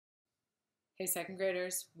Hey, second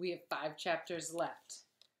graders, we have 5 chapters left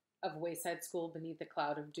of Wayside School Beneath a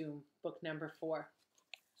Cloud of Doom, book number 4.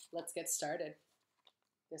 Let's get started.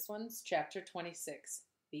 This one's chapter 26,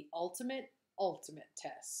 The Ultimate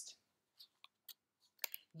Test.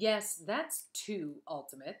 Yes, that's 2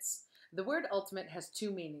 ultimates. The word ultimate has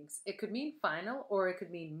 2 meanings. It could mean final or it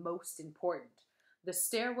could mean most important. The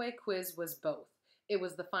stairway quiz was both. It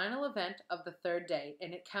was the final event of the 3rd day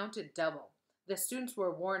and it counted double. The students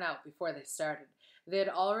were worn out before they started. They had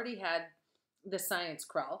already had the science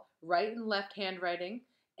crawl, right and left handwriting,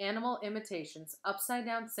 animal imitations, upside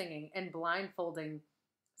down singing, and blindfolded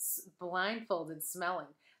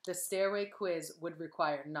smelling. The stairway quiz would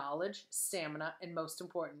require knowledge, stamina, and most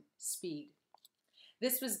important, speed.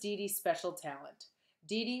 This was Dee Dee's special talent.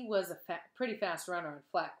 Dee Dee was a pretty fast runner on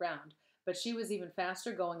flat ground, but she was even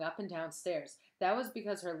faster going up and down stairs. That was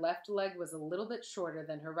because her left leg was a little bit shorter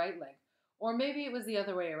than her right leg. Or maybe it was the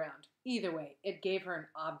other way around. Either way, it gave her an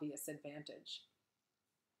obvious advantage.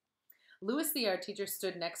 Louis, the art teacher,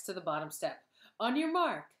 stood next to the bottom step. "On your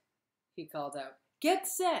mark," he called out. "Get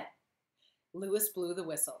set." Louis blew the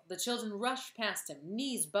whistle. The children rushed past him,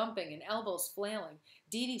 knees bumping and elbows flailing.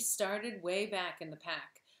 Dee Dee started way back in the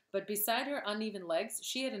pack. But beside her uneven legs,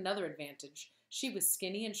 she had another advantage. She was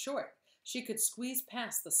skinny and short. She could squeeze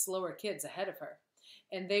past the slower kids ahead of her.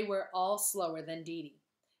 And they were all slower than Dee Dee.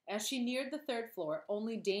 As she neared the 3rd floor,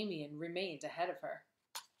 only Damien remained ahead of her.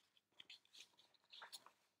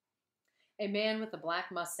 A man with a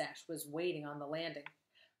black mustache was waiting on the landing.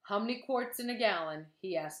 "How many quarts in a gallon?"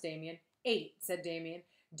 he asked Damien. 8, said Damien.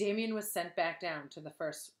 Damien was sent back down to the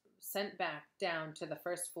first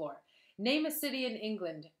floor. "Name a city in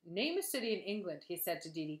England." "Name a city in England," he said to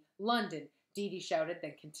Dee Dee. "London," Dee Dee shouted,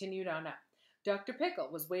 then continued on up. Dr. Pickle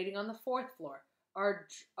was waiting on the 4th floor. Are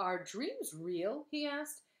dreams real?" he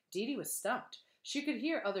asked. Dee Dee was stumped. She could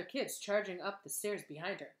hear other kids charging up the stairs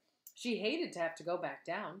behind her. She hated to have to go back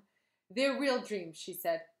down. "They're real dreams," she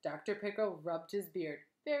said. Dr. Pickle rubbed his beard.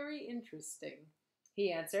 "Very interesting,"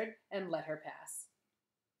 he answered, and let her pass.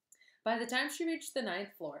 By the time she reached the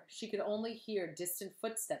 9th floor, she could only hear distant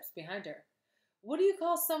footsteps behind her. What do you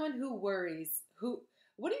call someone who worries?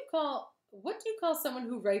 What do you call someone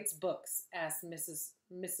who writes books?" asked Mrs.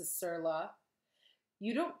 Surlaw.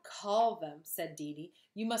 "You don't call them," said Dee Dee.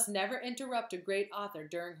 "You must never interrupt a great author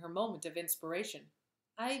during her moment of inspiration."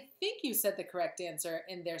 "I think you said the correct answer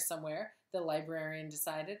in there somewhere," the librarian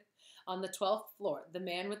decided. On the 12th floor, the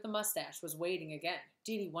man with the mustache was waiting again.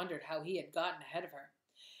 Dee Dee wondered how he had gotten ahead of her.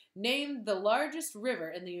 "Name the largest river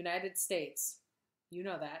in the United States." "You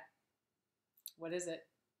know that." "What is it?"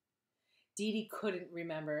 Dee Dee couldn't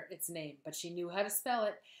remember its name, but she knew how to spell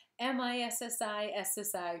it. Mississippi.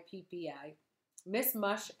 Miss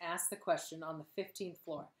Mush asked the question on the 15th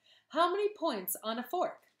floor. "How many points on a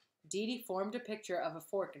fork?" Dee Dee formed a picture of a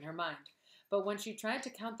fork in her mind, but when she tried to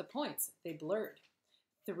count the points, they blurred.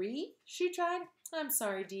 3? she tried. "I'm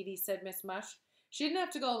sorry, Dee Dee," said Miss Mush. She didn't have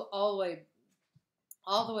to go all the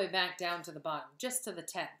way back down to the bottom, just to the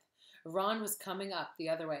 10th. Ron was coming up the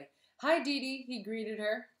other way. "Hi, Dee Dee," he greeted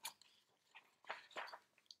her.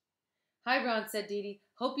 "Hi, Ron," said Dee Dee.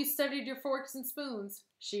 "Hope you studied your forks and spoons."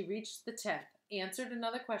 She reached the 10th, answered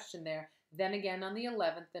another question there, then again on the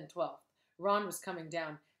 11th and 12th. Ron was coming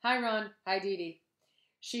down. "Hi, Ron." "Hi, Dee Dee."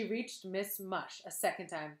 She reached Miss Mush a second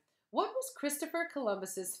time. "What was Christopher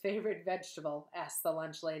Columbus's favorite vegetable?" asked the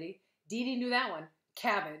lunch lady. Dee Dee knew that one.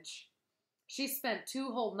 "Cabbage." She spent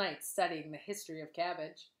 2 whole nights studying the history of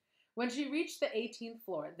cabbage. When she reached the 18th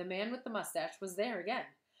floor, the man with the mustache was there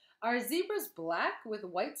again. "Are zebras black with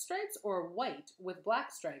white stripes or white with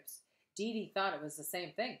black stripes?" Dee Dee thought it was the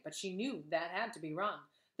same thing, but she knew that had to be wrong.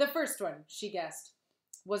 "The first one," she guessed.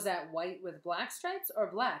 "Was that white with black stripes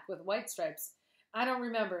or black with white stripes?" "I don't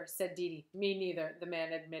remember," said Dee Dee. "Me neither," the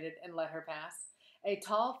man admitted and let her pass. A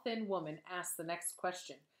tall, thin woman asked the next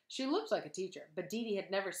question. She looked like a teacher, but Dee Dee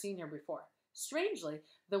had never seen her before. Strangely,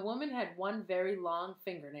 the woman had one very long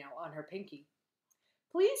fingernail on her pinky.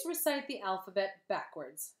 "Please recite the alphabet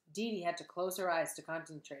backwards." Dee Dee had to close her eyes to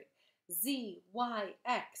concentrate. Z, Y,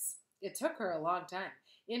 X. It took her a long time.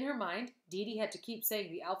 In her mind, Dee Dee had to keep saying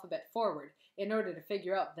the alphabet forward in order to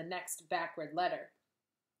figure out the next backward letter.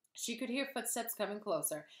 She could hear footsteps coming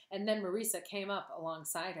closer, and then Marisa came up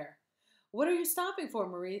alongside her. What are you stopping for,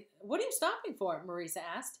 Marisa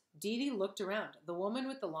asked. Dee Dee looked around. The woman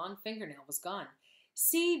with the long fingernail was gone.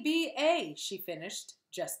 CBA, she finished,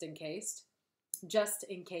 just in case. Dee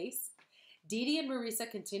Dee and Marisa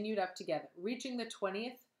continued up together, reaching the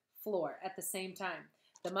 20th floor at the same time.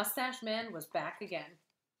 The mustache man was back again.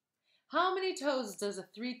 "How many toes does a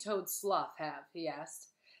 3-toed sloth have?" he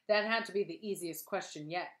asked. That had to be the easiest question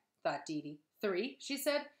yet. thought Dee Dee. 3, she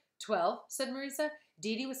said. 12, said Marisa.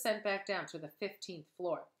 Dee Dee was sent back down to the 15th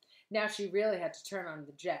floor. Now she really had to turn on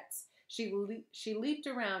the jets. She leaped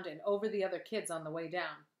around and over the other kids on the way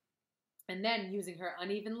down. And then, using her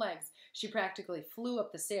uneven legs, she practically flew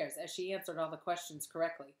up the stairs as she answered all the questions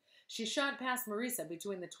correctly. She shot past Marisa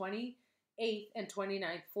between the 28th and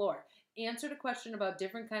 29th floor, answered a question about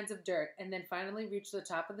different kinds of dirt, and then finally reached the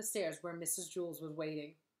top of the stairs where Mrs. Jules was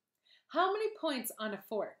waiting. How many points on a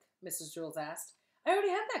fork? Mrs. Jules asked. I already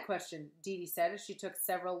had that question, Dee Dee said as she took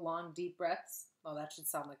several long, deep breaths. Oh, that should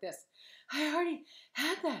sound like this. I already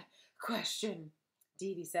had that question,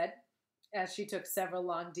 Dee Dee said as she took several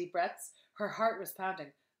long, deep breaths. Her heart was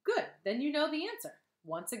pounding. Good, then you know the answer.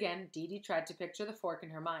 Once again, Dee Dee tried to picture the fork in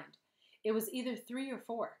her mind. It was either 3 or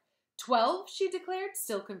 4. 12, she declared,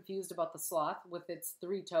 still confused about the sloth with its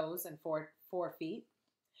 3 toes and four feet.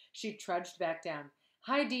 She trudged back down.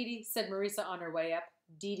 Hi, Dee Dee, said Marisa on her way up.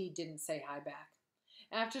 Dee Dee didn't say hi back.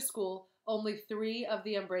 After school, only 3 of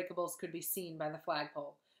the Unbreakables could be seen by the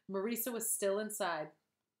flagpole. Marisa was still inside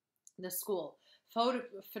the school.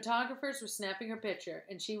 Photographers were snapping her picture,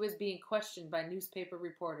 and she was being questioned by newspaper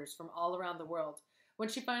reporters from all around the world. When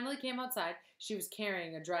she finally came outside, she was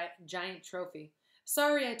carrying a giant trophy.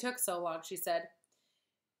 Sorry I took so long, she said.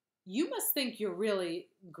 You must think you're really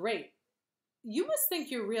great. You must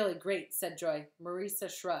think you're really great, said Joy.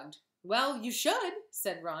 Marisa shrugged. Well, you should,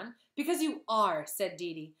 said Ron. Because you are, said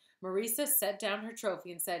Dee Dee. Marisa set down her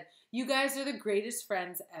trophy and said, You guys are the greatest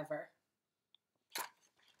friends ever.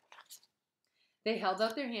 They held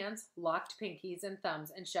out their hands, locked pinkies and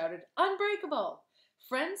thumbs, and shouted, Unbreakable!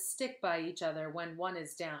 Friends stick by each other when one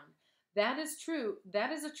is down. That is true.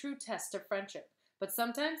 That is a true test of friendship. But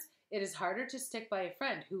sometimes it is harder to stick by a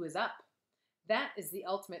friend who is up. That is the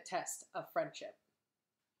ultimate test of friendship.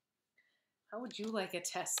 How would you like a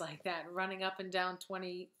test like that, running up and down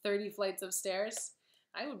 20, 30 flights of stairs?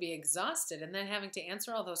 I would be exhausted, and then having to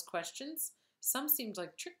answer all those questions. Some seemed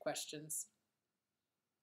like trick questions.